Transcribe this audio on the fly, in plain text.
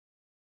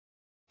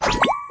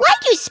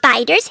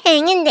spiders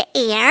hang in the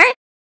air?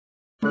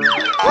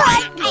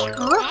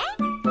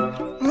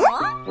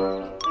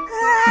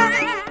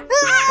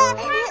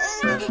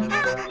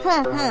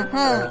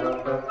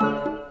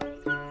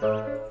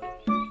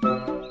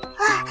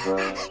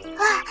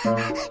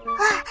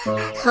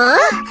 Huh?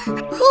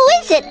 Who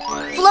is it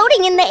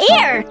floating in the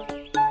air?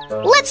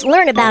 Let's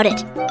learn about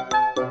it.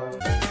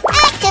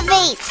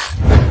 Activate!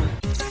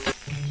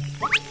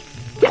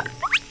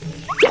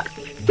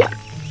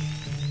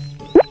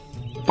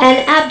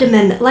 An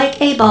abdomen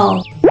like a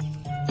ball.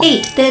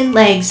 8 thin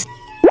legs.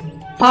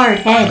 Hard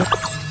head.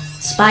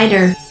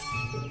 Spider.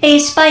 A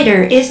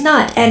spider is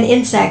not an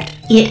insect.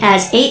 It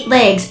has 8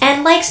 legs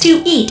and likes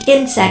to eat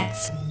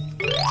insects.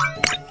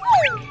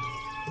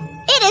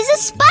 It is a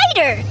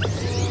spider!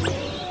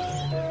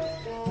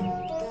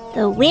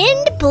 The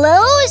wind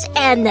blows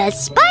and the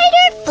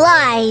spider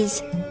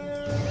flies.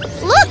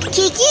 Look,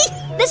 Kiki!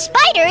 The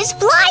spider is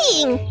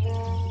flying!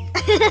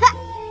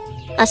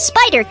 A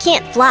spider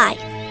can't fly.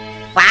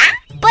 What?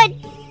 But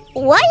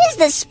why is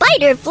the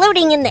spider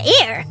floating in the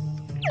air?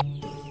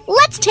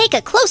 Let's take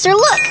a closer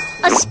look.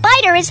 A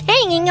spider is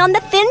hanging on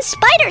the thin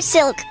spider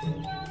silk.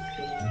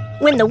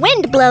 When the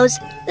wind blows,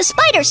 the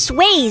spider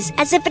sways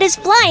as if it is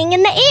flying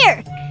in the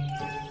air.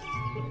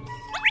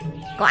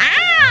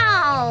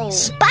 Wow!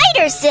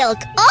 Spider silk!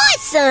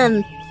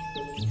 Awesome!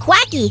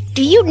 Quacky,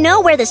 do you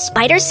know where the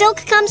spider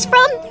silk comes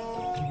from?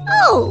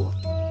 Oh,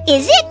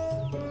 is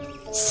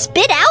it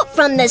spit out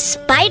from the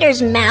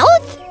spider's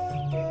mouth?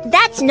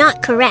 That's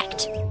not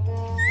correct.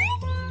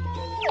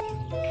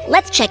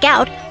 Let's check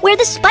out where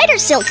the spider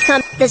silk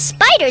comes. The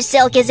spider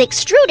silk is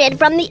extruded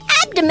from the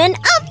abdomen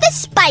of the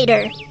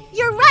spider.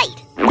 You're right.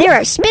 There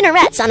are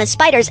spinnerets on a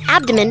spider's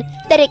abdomen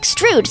that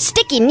extrude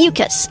sticky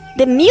mucus.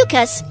 The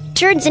mucus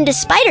turns into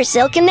spider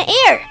silk in the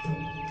air.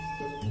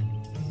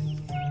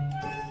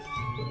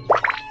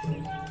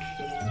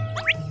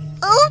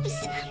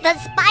 Oops! The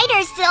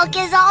spider silk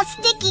is all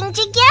sticking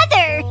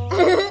together.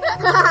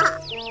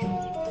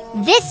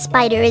 This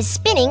spider is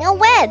spinning a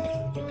web.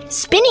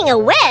 Spinning a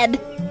web?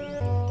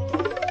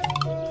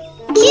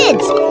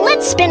 Kids,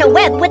 let's spin a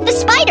web with the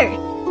spider.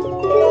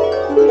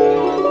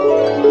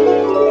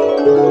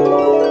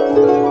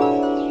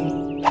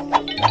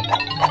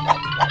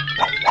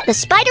 The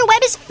spider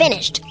web is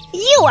finished.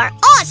 You are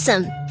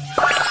awesome!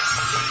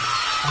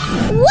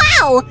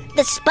 Wow!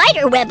 The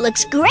spider web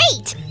looks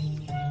great!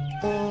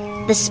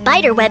 The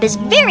spider web is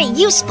very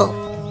useful.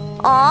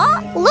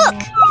 Aw, look!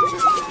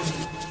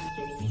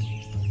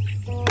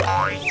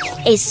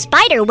 A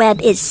spider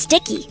web is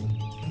sticky.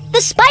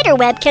 The spider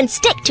web can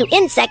stick to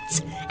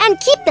insects and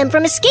keep them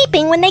from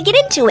escaping when they get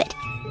into it.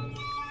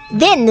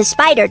 Then the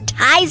spider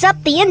ties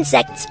up the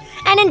insects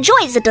and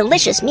enjoys a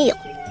delicious meal.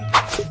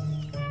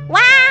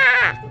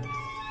 Wow!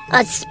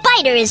 A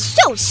spider is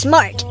so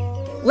smart!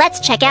 Let's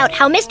check out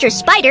how Mr.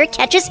 Spider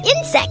catches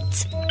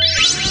insects.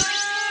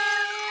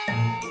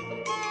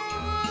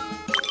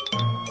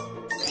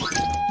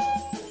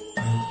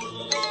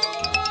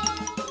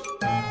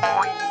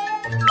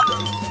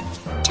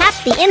 Tap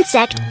the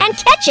insect and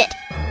catch it.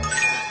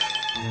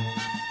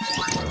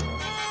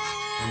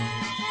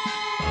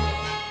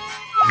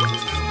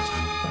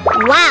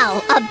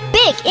 Wow, a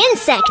big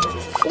insect!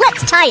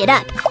 Let's tie it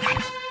up.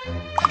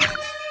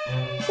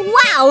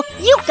 Wow,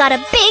 you've got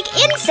a big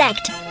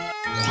insect!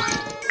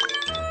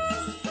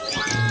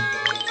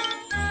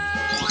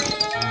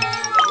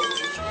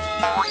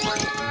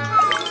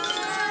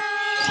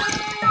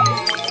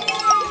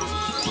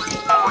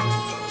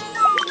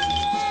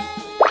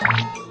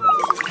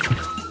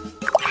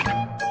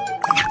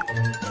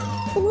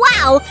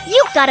 Wow,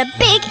 you've got a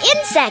big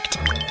insect!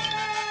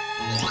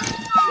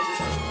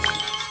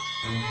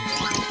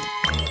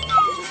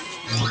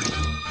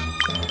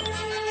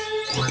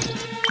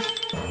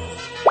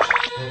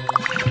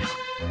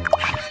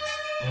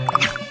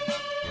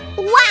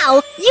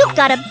 Wow, you've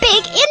got a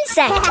big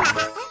insect!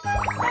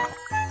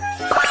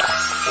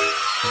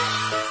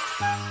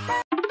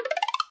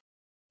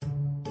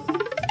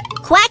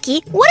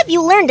 Quacky, what have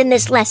you learned in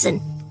this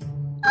lesson?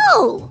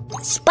 Oh,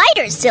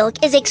 spider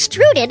silk is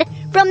extruded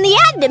from the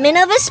abdomen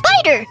of a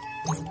spider.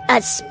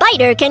 A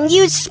spider can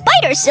use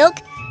spider silk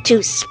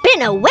to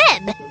spin a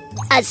web.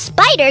 A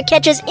spider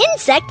catches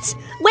insects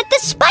with the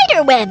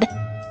spider web.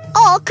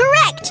 All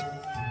correct.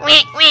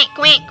 Quack, quack,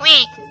 quack,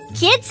 quack.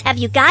 Kids, have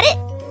you got it?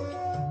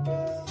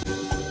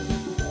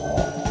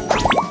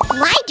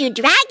 Why do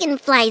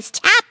dragonflies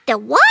tap the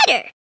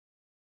water?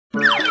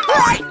 Wow!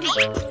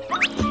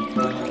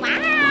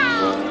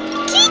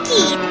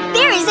 Kiki,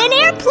 there is an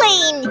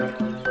airplane!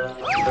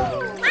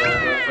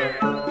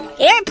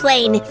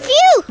 Airplane,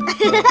 phew!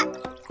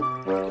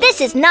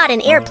 This is not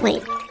an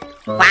airplane.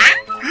 What?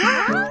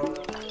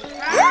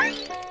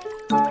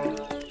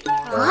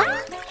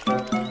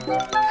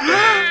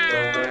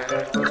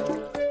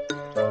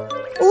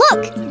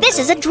 Look, this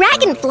is a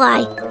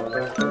dragonfly.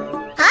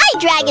 Hi,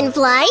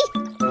 dragonfly.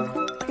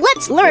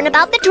 Let's learn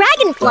about the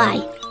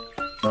dragonfly.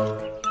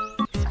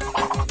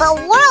 The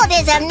world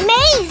is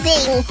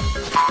amazing.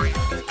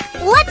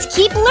 Let's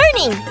keep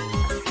learning.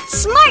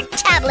 Smart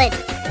tablet!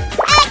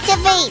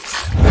 Activate!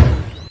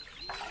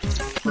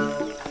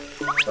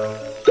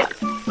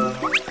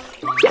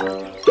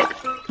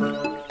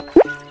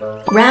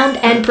 Round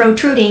and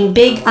protruding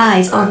big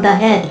eyes on the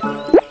head.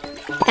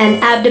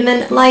 An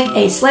abdomen like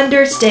a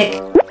slender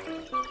stick.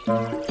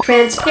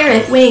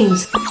 Transparent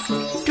wings.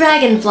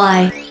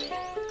 Dragonfly.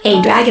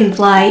 A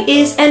dragonfly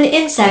is an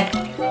insect.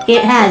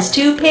 It has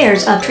 2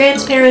 pairs of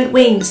transparent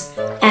wings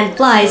and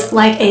flies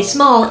like a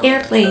small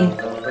airplane.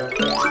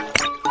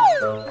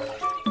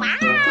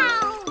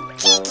 Wow!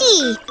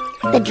 Kiki!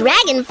 The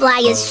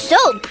dragonfly is so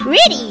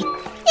pretty!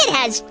 It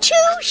has 2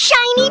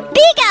 shiny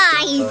big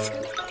eyes!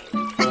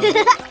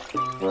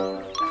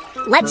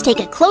 Let's take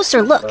a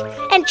closer look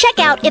and check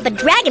out if a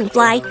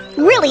dragonfly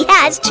really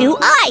has 2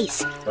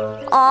 eyes.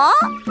 Aw!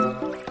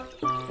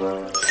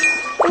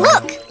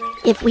 Look!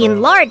 If we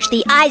enlarge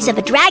the eyes of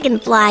a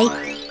dragonfly,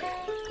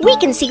 we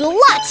can see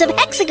lots of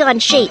hexagon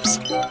shapes.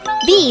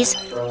 These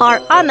are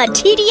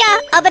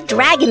ommatidia of a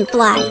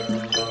dragonfly.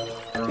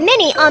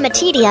 Many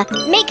ommatidia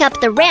make up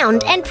the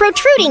round and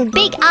protruding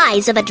big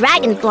eyes of a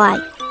dragonfly.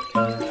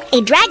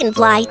 A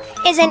dragonfly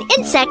is an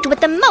insect with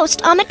the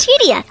most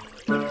ommatidia.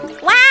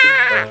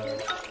 Wow!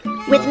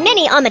 With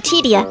many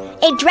ommatidia,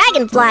 a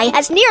dragonfly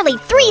has nearly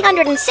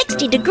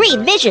 360-degree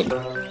vision.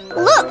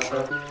 Look!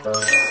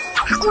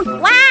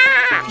 Wow!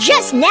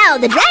 Just now,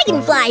 the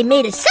dragonfly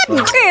made a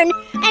sudden turn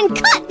and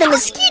caught the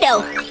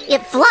mosquito.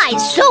 It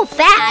flies so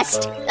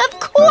fast. Of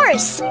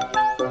course!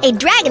 A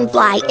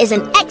dragonfly is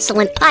an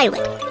excellent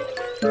pilot.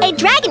 A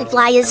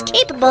dragonfly is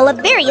capable of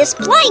various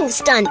flying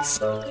stunts.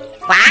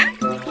 What?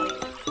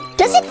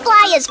 Does it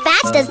fly as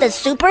fast as the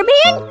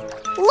Superman?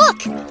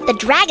 Look, the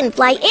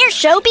dragonfly air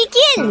show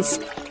begins.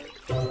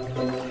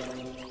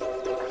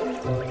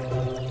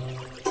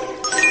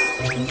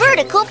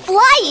 Vertical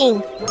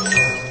flying.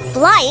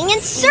 Flying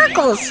in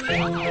circles.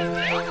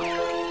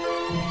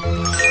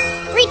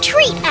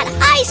 Retreat at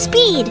high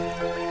speed.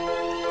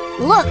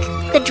 Look,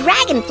 the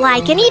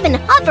dragonfly can even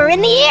hover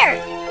in the air.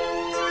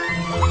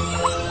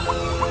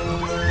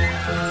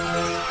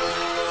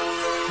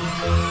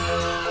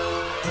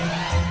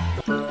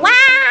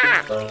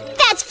 Wow!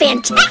 That's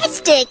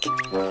fantastic!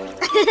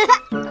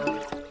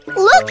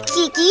 Look,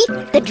 Kiki,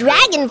 the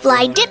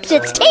dragonfly dips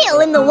its tail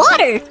in the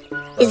water.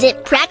 Is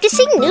it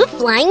practicing new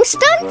flying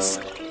stunts?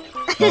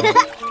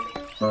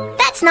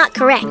 That's not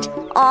correct.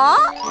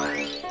 Aw?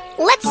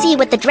 Let's see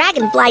what the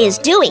dragonfly is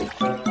doing.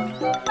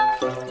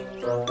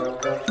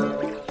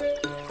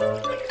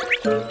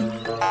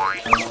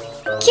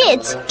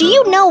 Kids, do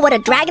you know what a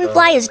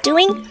dragonfly is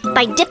doing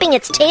by dipping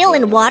its tail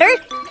in water?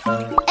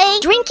 A.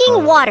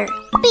 Drinking water.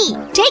 B.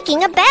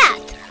 Taking a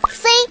bath.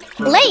 C.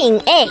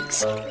 Laying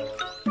eggs.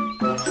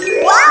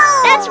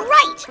 Wow! That's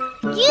right!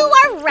 You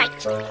are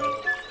right!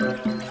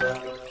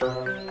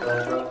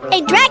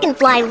 A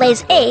dragonfly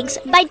lays eggs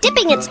by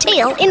dipping its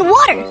tail in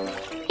water.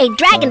 A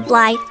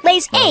dragonfly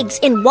lays eggs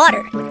in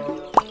water.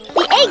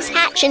 The eggs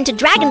hatch into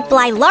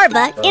dragonfly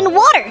larvae in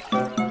water.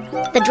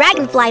 The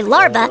dragonfly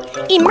larvae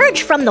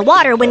emerge from the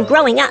water when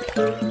growing up.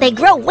 They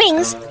grow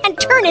wings and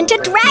turn into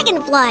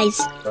dragonflies.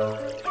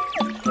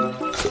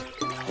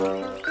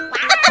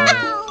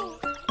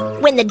 Wow!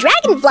 When the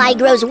dragonfly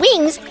grows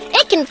wings,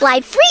 it can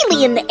fly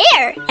freely in the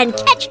air and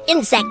catch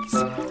insects.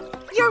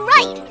 You're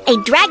right! A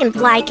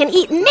dragonfly can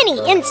eat many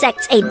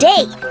insects a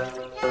day.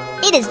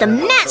 It is the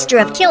master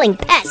of killing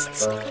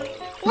pests.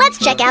 Let's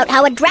check out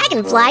how a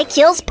dragonfly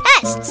kills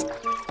pests.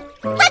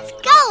 Let's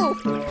go!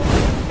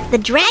 The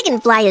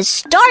dragonfly is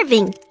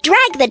starving.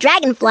 Drag the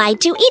dragonfly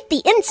to eat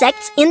the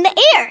insects in the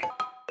air.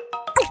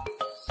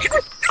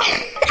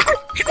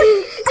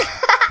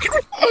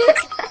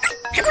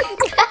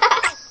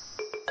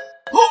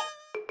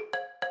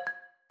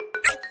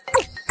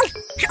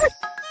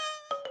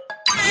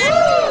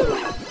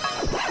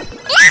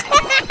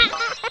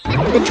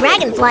 The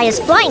dragonfly is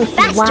flying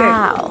faster.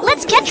 Wow.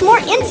 Let's catch more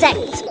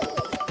insects.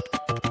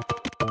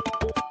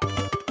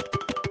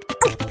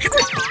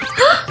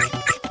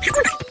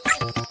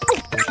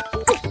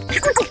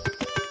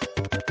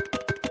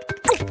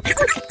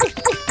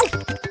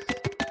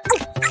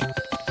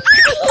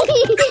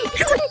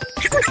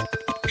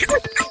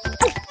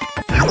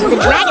 The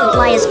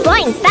dragonfly is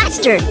flying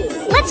faster.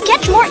 Let's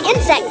catch more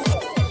insects.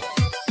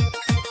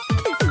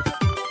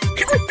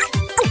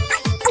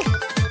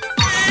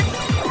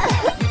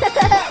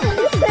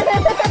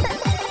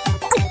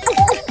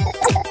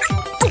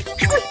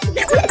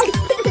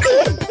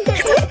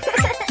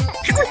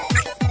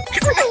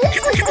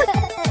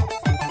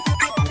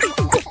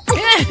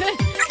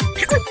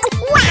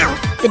 Wow!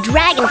 The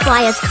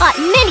dragonfly has caught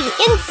many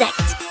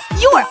insects.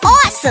 You're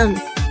awesome!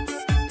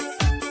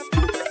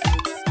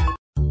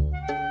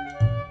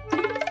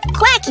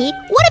 Quacky,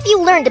 what have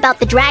you learned about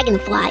the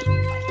dragonfly?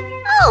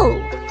 Oh,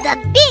 the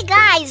big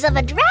eyes of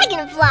a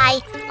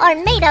dragonfly are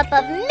made up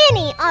of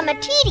many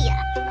ommatidia.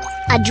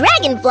 A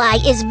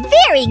dragonfly is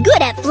very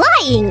good at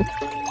flying.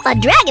 A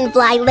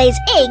dragonfly lays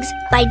eggs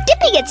by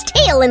dipping its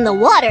tail in the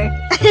water.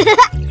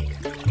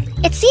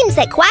 It seems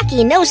that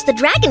Quacky knows the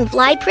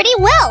dragonfly pretty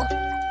well.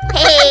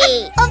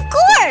 Hey! Of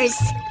course!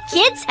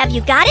 Kids, have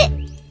you got it?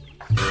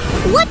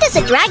 What does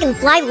a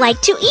dragonfly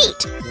like to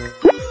eat?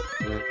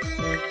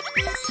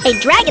 A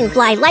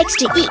dragonfly likes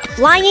to eat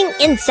flying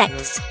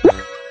insects.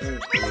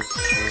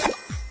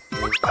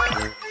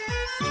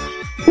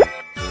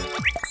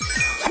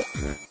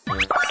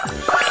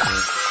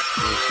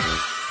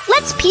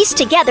 Let's piece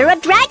together a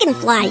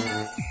dragonfly.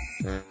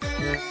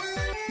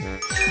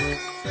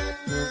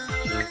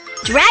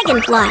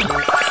 Dragonfly.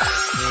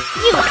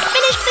 You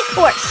finished the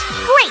course.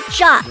 Great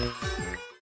job!